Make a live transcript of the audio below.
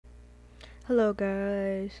Hello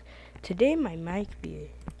guys. Today my mic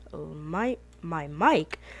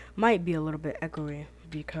might be a little bit echoey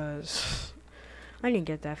because I didn't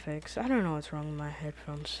get that fixed. I don't know what's wrong with my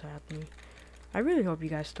headphones, sadly. I really hope you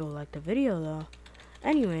guys still like the video though.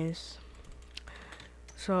 Anyways,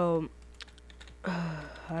 so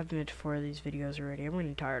I've made 4 of these videos already. I'm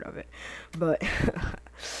getting tired of it. But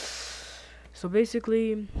so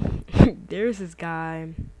basically there's this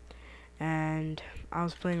guy and I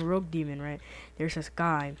was playing Rogue Demon, right? There's this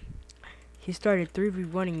guy. He started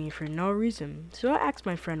 3v1ing me for no reason. So I asked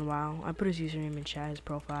my friend WoW. I put his username in chat, his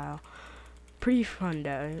profile. Pretty fun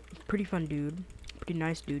dude. Pretty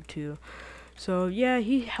nice dude too. So yeah,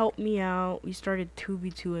 he helped me out. We started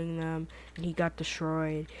 2v2ing them and he got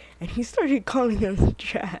destroyed. And he started calling us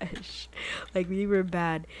trash. Like we were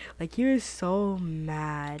bad. Like he was so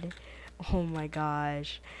mad. Oh my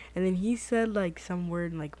gosh. And then he said like some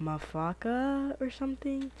word like mafaka or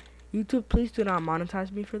something. YouTube, please do not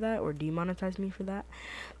monetize me for that or demonetize me for that.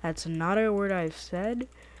 That's not a word I've said.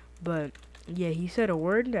 But yeah, he said a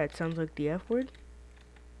word that sounds like the F word.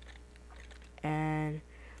 And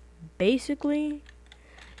basically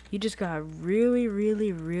he just got really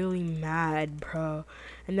mad, bro.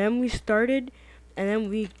 And then we started and then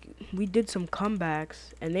we did some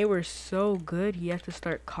comebacks and they were so good he had to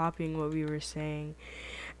start copying what we were saying.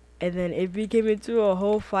 And then it became into a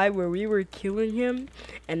whole fight where we were killing him,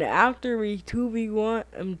 and after we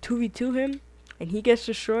 2v2 him and he gets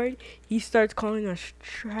destroyed, he starts calling us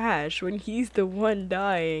trash when he's the one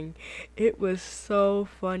dying. It was so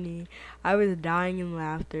funny. I was dying in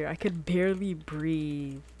laughter. I could barely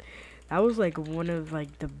breathe. That was like one of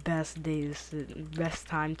like the best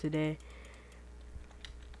time today.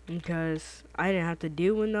 Because I didn't have to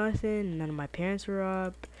deal with nothing. None of my parents were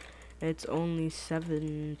up. It's only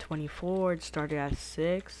 7:24. It started at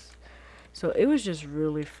 6. So it was just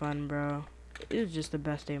really fun, bro. It was just the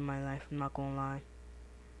best day of my life. I'm not gonna lie.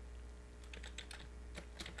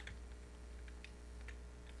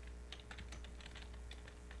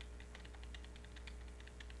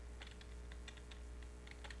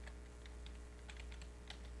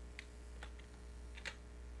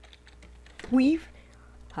 Weave.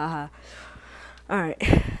 Haha. Alright.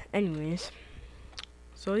 Anyways.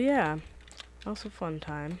 So yeah. That was a fun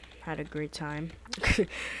time. Had a great time.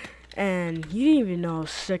 And he didn't even know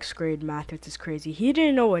 6th grade math, which is crazy. He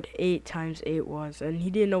didn't know what 8 times 8 was, and he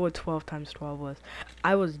didn't know what 12 times 12 was.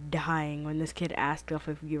 I was dying when this kid asked us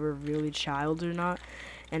if we were really child or not,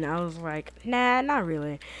 and I was like, nah, not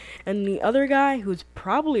really. And the other guy, who's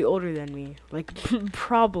probably older than me, like,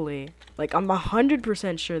 probably, like, I'm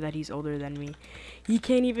 100% sure that he's older than me, he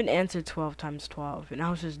can't even answer 12 times 12, and I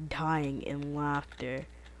was just dying in laughter.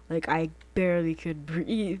 Like, I barely could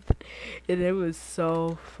breathe. And it was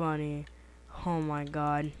so funny. Oh my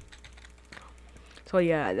god. So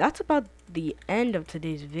yeah, that's about the end of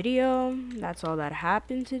today's video. That's all that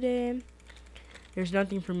happened today. There's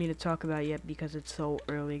nothing for me to talk about yet because it's so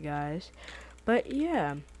early, guys. But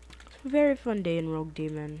yeah, it's a very fun day in Rogue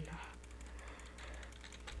Demon.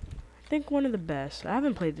 I think one of the best. I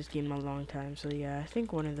haven't played this game in a long time, so yeah, I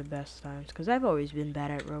think one of the best times. Because I've always been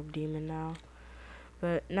bad at Rogue Demon now.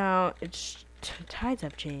 But now it's tides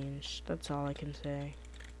have changed. That's all I can say.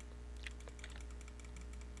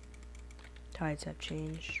 Tides have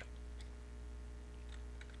changed.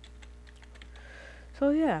 So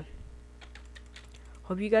yeah.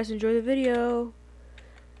 Hope you guys enjoy the video.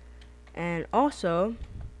 And also,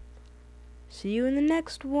 see you in the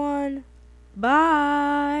next one.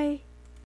 Bye.